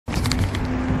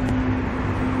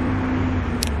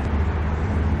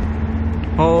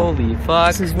Holy fuck.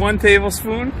 This is 1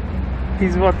 tablespoon.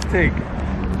 He's about to take.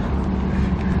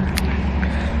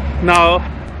 No.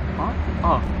 Huh?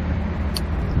 Oh.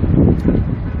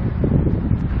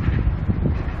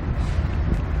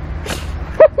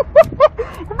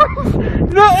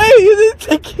 No, hey, you didn't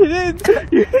take it in.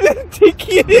 You didn't take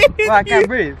it in. Well, I can't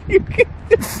breathe. You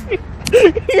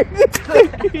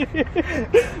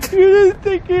didn't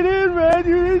take it in, man.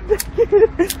 You didn't take it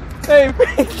in. Hey,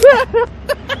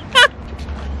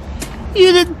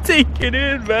 you didn't take it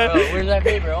in, man. Bro, where's that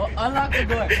paper? Oh, unlock the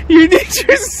door. You need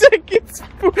your second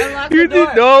spoon. Unlock the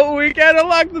door. No, we can't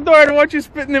unlock the door. I don't want you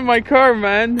spitting in my car,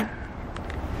 man.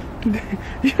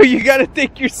 You gotta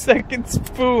take your second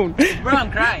spoon. Bro,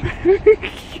 I'm crying.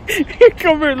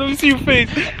 Come here, let me see your face.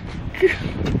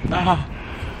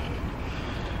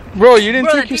 Bro, you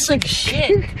didn't take your second.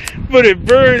 Shit. But it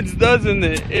burns, doesn't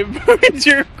it? It burns.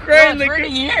 You're crying. Bro, it's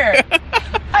burning here.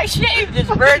 I shaved. It's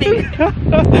burning.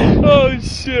 Oh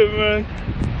shit, man.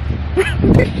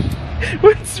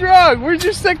 What's wrong? Where's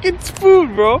your second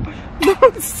spoon, bro? No,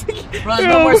 bro, there's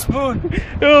no more spoon.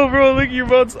 Yo, bro, look, your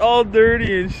mouth's all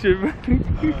dirty and shit, man.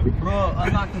 Bro,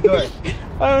 unlock the door.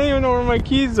 I don't even know where my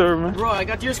keys are, man. Bro, I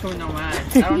got your spoon on my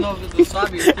hand. I don't know if it's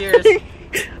wasabi or tears.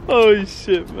 Oh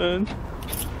shit, man.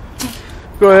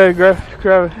 Go ahead,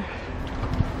 grab it.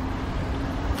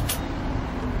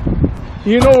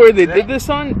 You know where they did this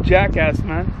on? Jackass,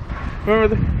 man.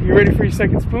 Remember you ready for your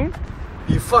second spoon?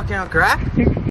 You fucking on crack?